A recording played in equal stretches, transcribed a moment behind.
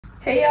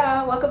Hey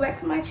y'all, welcome back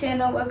to my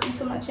channel. Welcome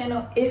to my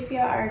channel if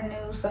y'all are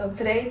new. So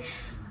today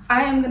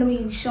I am gonna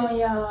be showing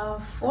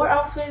y'all 4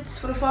 outfits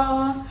for the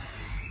fall.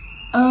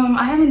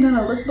 I haven't done a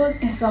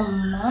lookbook in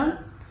some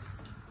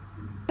months.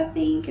 I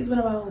think it's been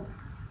about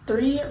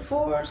 3 or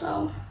 4 or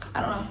so,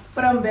 I don't know,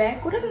 but I'm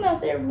back with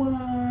another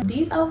one.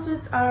 These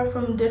outfits are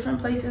from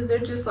different places. They're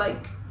just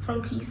like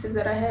from pieces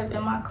that I have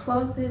in my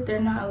closet.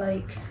 They're not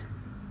like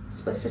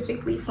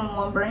specifically from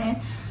one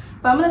brand,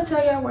 but I'm gonna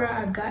tell y'all where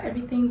I got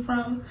everything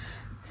from.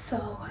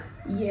 So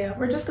yeah,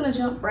 we're just gonna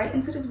jump right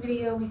into this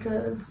video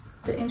because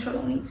the intro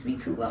don't need to be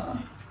too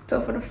long. So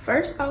for the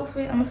first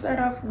outfit, I'm gonna start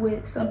off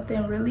with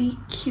something really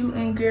cute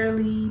and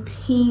girly,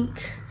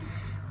 pink,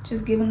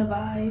 just giving the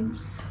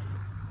vibes.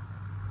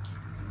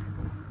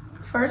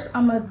 First,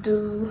 I'm gonna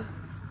do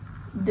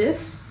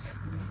this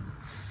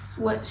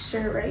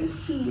sweatshirt right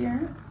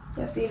here.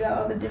 Y'all see it got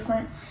all the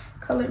different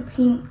colored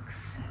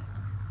pinks.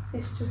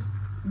 It's just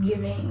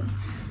giving,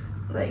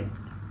 like,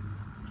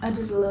 I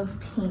just love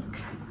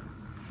pink.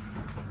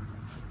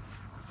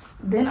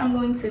 Then I'm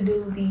going to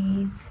do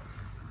these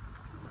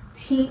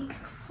pink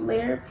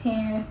flare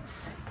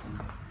pants.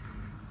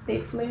 They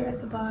flare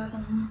at the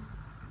bottom.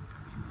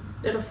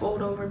 They're the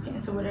fold over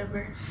pants or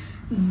whatever.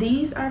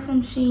 These are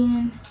from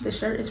Shein. The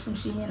shirt is from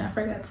Shein. I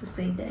forgot to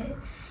say that.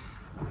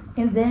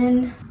 And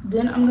then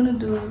I'm gonna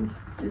do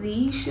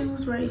these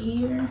shoes right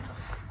here.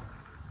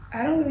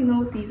 I don't really know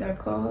what these are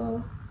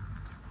called,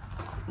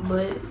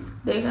 but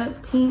they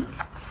got pink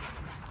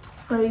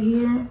right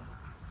here,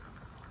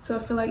 so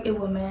I feel like it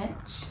will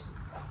match.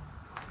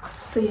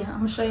 So yeah, I'm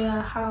gonna show y'all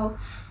how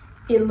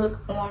it look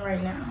on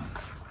right now.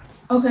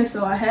 Okay,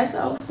 so I have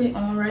the outfit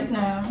on right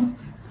now.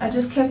 I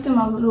just kept in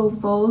my little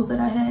bows that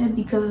I had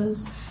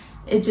because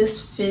it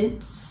just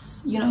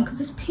fits, you know,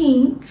 because it's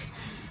pink.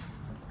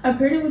 I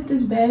paired it with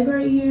this bag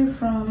right here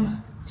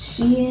from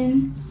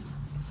Shein.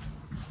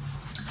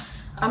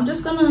 I'm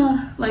just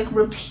gonna like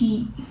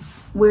repeat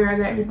where I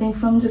got everything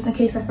from just in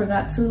case I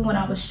forgot to when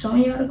I was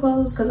showing y'all the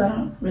clothes, because I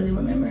don't really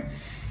remember.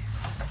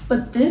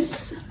 But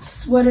this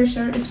sweater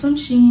shirt is from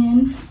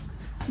Shein.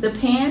 The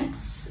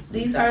pants,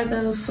 these are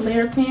the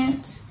flare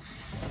pants,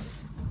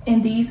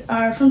 and these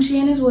are from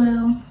Shein as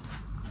well.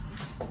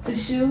 The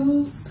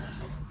shoes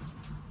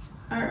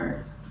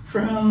are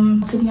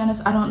from, to be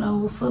honest, I don't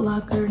know, Foot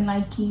Locker,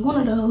 Nike,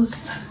 one of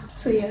those.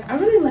 So yeah, I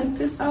really like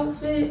this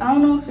outfit. I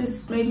don't know if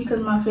it's maybe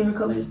because my favorite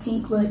color is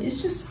pink, but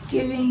it's just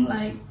giving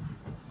like,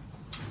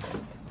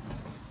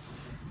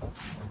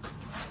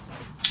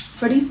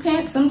 for these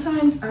pants,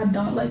 sometimes I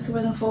don't like to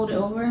wear them folded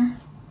over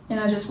and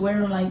I just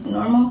wear them like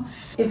normal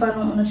if I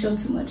don't want to show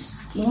too much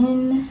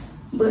skin.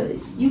 But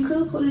you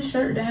could pull the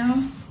shirt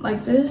down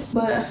like this,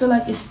 but I feel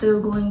like it's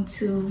still going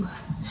to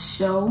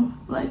show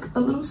like a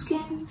little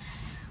skin.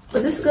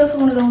 But this is good for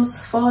one of those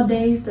fall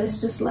days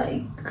that's just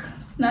like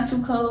not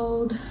too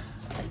cold,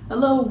 a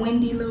little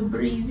windy, a little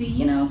breezy,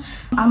 you know.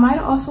 I might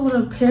also would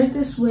have paired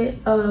this with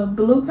a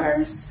blue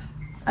purse.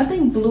 I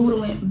think blue would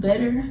have went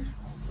better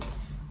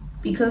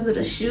because of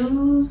the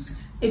shoes.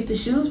 If the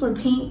shoes were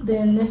pink,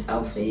 then this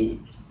outfit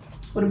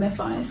would have been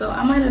fine. So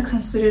I might have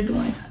considered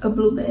doing a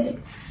blue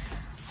bag.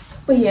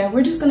 But yeah,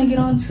 we're just gonna get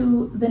on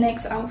to the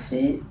next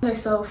outfit. Okay,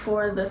 so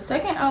for the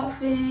second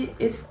outfit,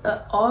 it's an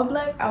all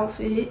black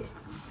outfit.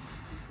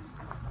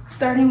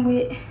 Starting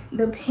with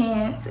the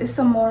pants, it's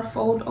some more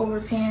fold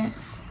over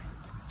pants,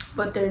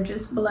 but they're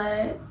just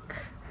black.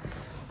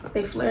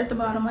 They flare at the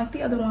bottom like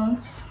the other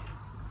ones.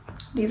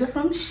 These are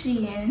from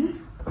Shein.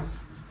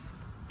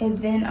 And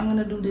then I'm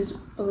gonna do this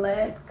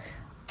black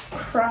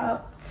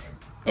cropped,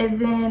 and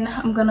then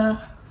I'm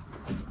gonna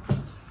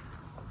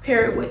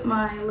pair it with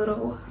my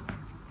little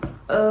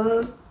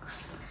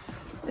Uggs.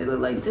 They look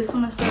like this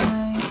on the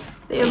side.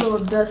 They're a little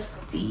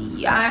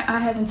dusty. I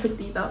haven't took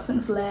these out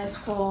since last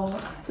fall,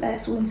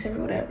 last winter or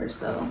whatever.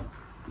 So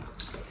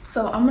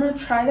I'm gonna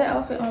try that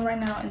outfit on right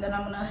now, and then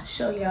I'm gonna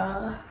show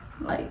y'all,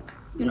 like,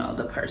 you know,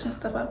 the purse and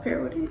stuff I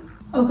pair with it.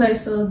 Okay,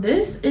 so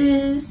this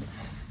is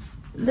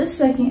the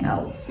second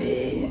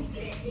outfit.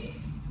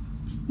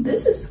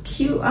 This is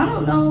cute. I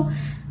don't know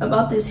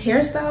about this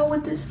hairstyle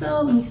with this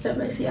though. Let me step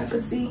back so y'all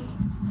can see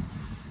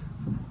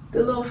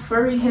the little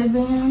furry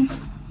headband.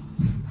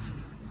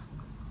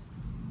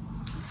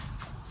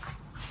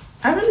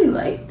 I really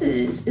like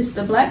this. It's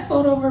the black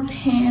fold over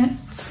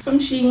pants from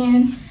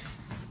Shein.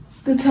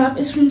 The top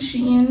is from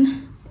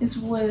Shein as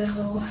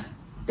well.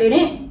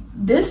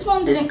 This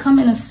one didn't come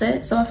in a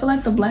set, so I feel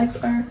like the blacks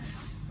are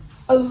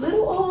a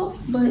little off,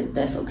 but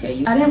that's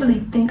okay. I didn't really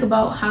think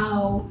about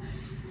how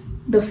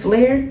the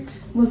flared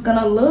was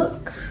gonna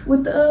look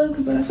with the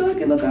Uggs, but I feel like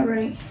it looked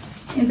alright.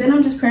 And then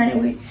I'm just pairing it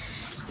with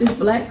this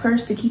black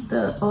purse to keep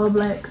the all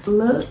black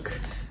look.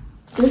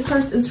 This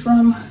purse is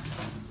from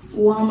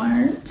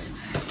Walmart.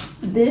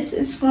 This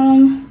is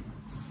from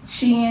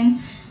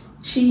Shein.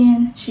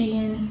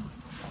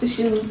 The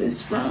shoes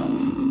is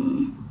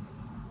from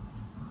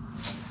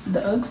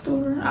the Ugg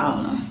store. I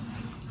don't know.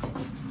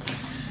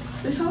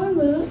 This is how it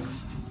look.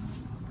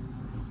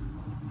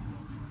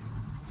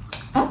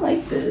 I like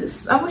like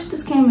this. I wish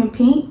this came in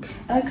pink.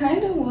 I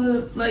kind of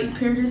would like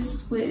pair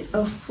this with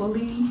a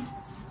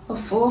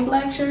full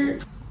black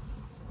shirt.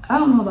 I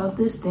don't know about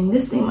this thing.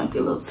 This thing might be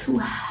a little too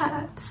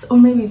hot, or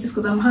maybe it's just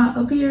because I'm hot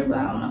up here, but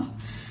I don't know.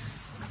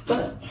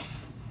 But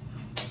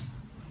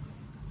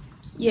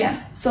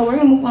yeah, so we're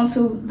gonna move on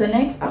to the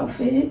next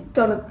outfit.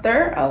 So the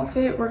third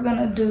outfit, we're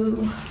gonna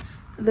do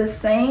the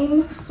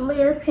same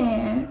flare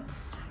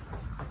pants,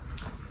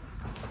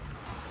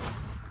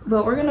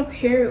 but we're gonna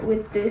pair it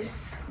with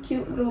this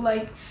cute little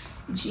like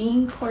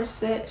jean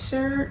corset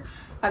shirt.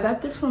 I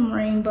got this from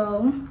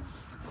Rainbow.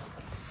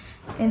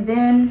 And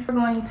then we're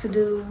going to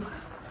do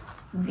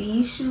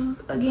these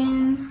shoes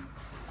again,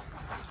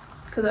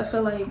 because I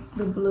feel like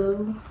the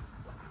blue,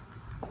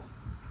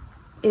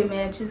 it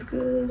matches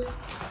good.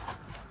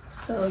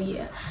 So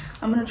yeah,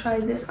 I'm gonna try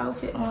this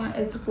outfit on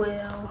as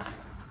well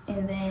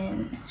and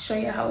then show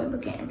you how it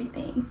look and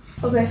everything.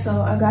 Okay,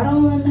 so I got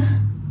on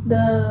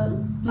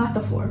the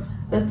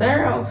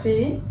third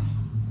outfit.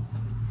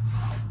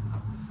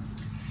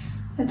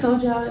 I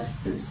told y'all it's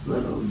this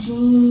little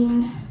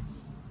jean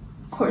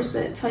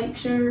corset type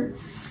shirt,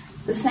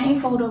 the same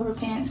fold over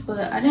pants,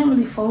 but I didn't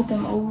really fold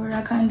them over.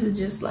 I kind of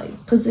just like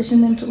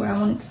positioned them to where I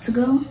wanted it to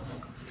go.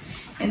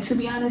 And to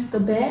be honest, the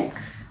back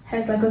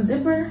has like a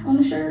zipper on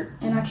the shirt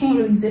and I can't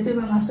really zip it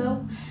by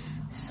myself,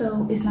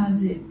 so it's not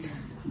zipped.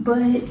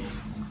 But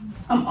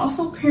I'm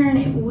also pairing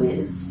it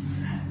with,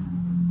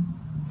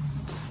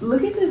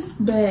 look at this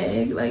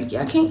bag. Like,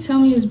 y'all can't tell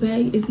me this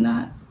bag is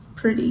not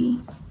pretty.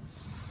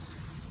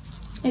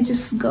 It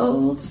just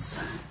goes,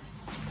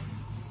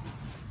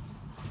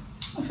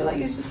 I feel like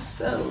it's just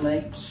so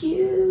like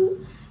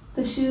cute.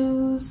 The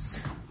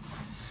shoes,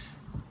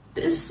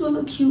 this will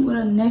look cute with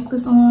a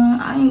necklace on.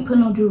 I ain't put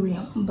no jewelry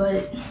on,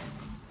 but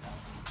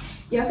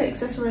y'all can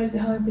accessorize it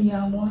however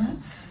y'all want.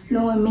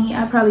 Knowing me,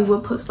 I probably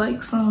would put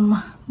like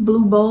some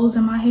blue bows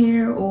in my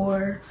hair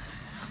or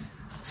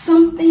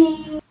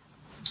something.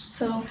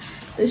 So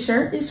the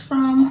shirt is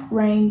from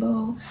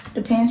Rainbow.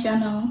 The pants, y'all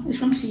know, is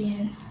from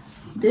Shein.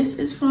 This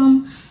is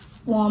from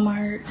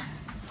Walmart.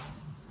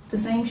 The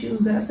same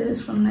shoes that I said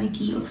is from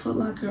Nike or Foot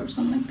Locker or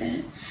something like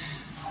that.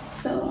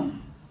 So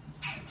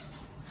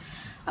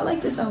I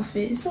like this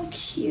outfit, it's so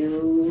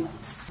cute.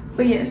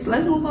 But yes,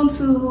 let's move on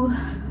to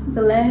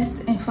the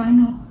last and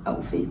final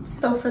outfit.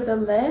 So for the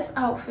last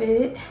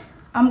outfit,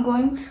 I'm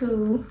going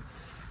to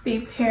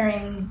be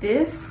pairing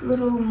this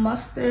little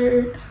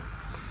mustard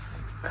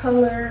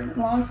color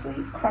long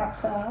sleeve crop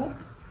top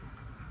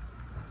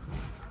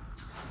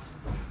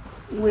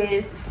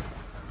with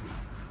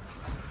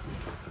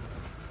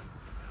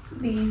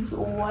these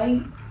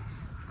white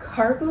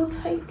cargo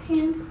type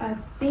pants. I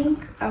think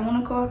I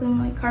want to call them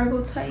like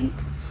cargo type.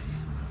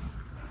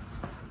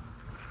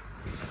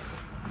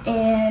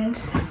 And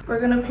we're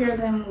gonna pair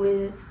them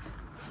with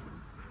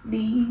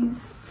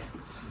these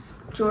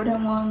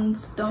Jordan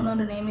ones. Don't know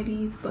the name of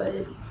these,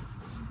 but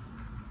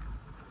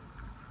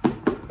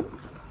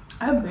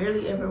I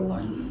barely ever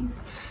worn these.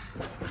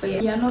 But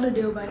yeah, y'all know the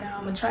deal by now.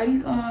 I'm gonna try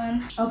these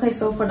on. Okay,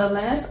 so for the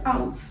last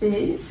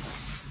outfit,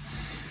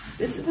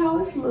 this is how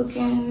it's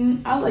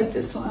looking. I like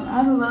this one.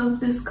 I love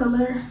this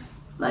color,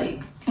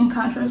 like in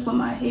contrast with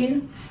my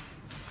hair.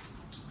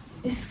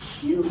 It's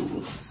cute.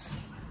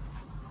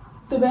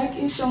 The back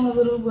is showing a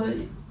little, but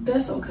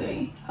that's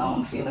okay. How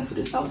I'm feeling for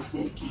this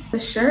outfit. The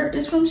shirt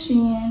is from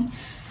Shein.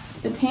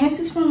 The pants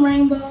is from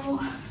Rainbow.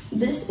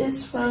 This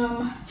is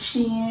from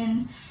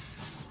Shein.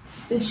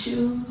 The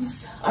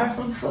shoes are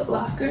from Foot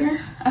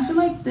Locker. I feel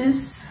like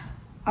this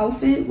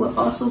outfit will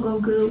also go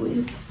good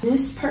with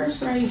this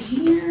purse right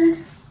here.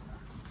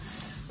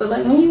 But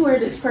like when you wear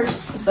this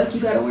purse, it's like you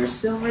gotta wear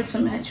silver to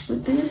match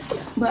with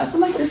this. But I feel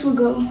like this will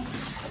go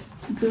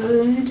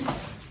good.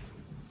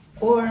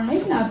 Or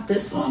maybe not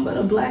this one, but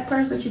a black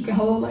purse that you can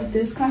hold like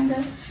this kind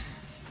of.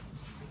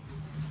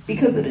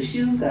 Because of the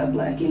shoes got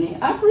black in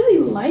it. I really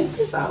like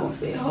this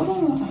outfit. Hold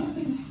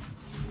on.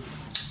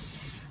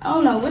 I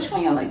don't know, which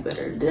one y'all like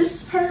better?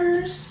 This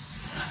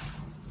purse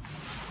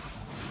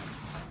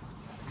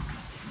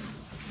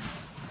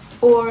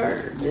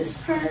or this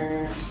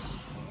purse?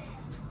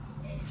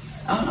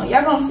 I don't know,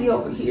 y'all gonna see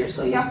over here,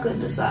 so y'all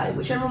could decide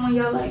whichever one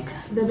y'all like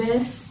the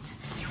best.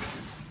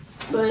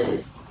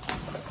 But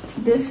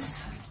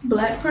this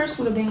black purse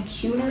would have been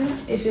cuter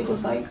if it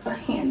was like a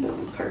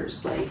handled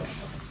purse, like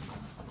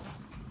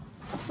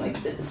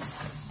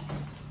this.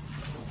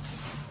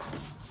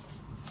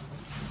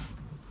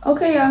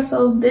 Okay, y'all,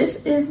 so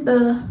this is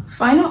the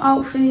final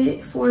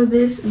outfit for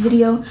this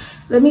video.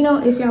 Let me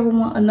know if y'all would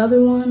want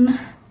another one.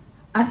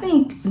 I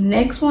think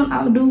next one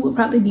I'll do will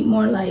probably be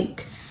more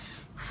like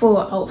full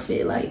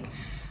outfit, like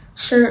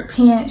shirt,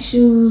 pants,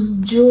 shoes,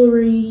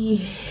 jewelry,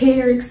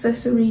 hair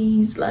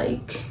accessories,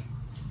 like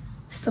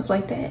stuff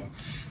like that.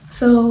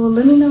 So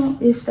let me know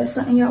if that's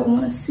something y'all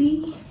want to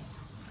see.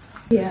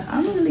 Yeah,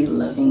 I'm really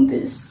loving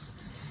this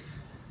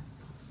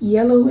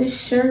yellowish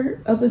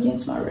shirt up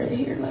against my red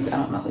hair. Like, I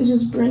don't know, it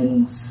just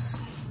brings.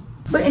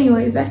 But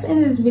anyways, that's the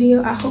end of this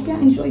video. I hope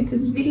y'all enjoyed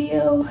this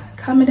video.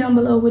 Comment down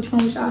below which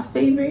one was y'all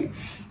favorite.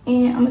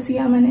 And I'm gonna see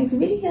y'all in my next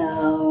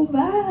video.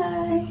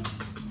 Bye.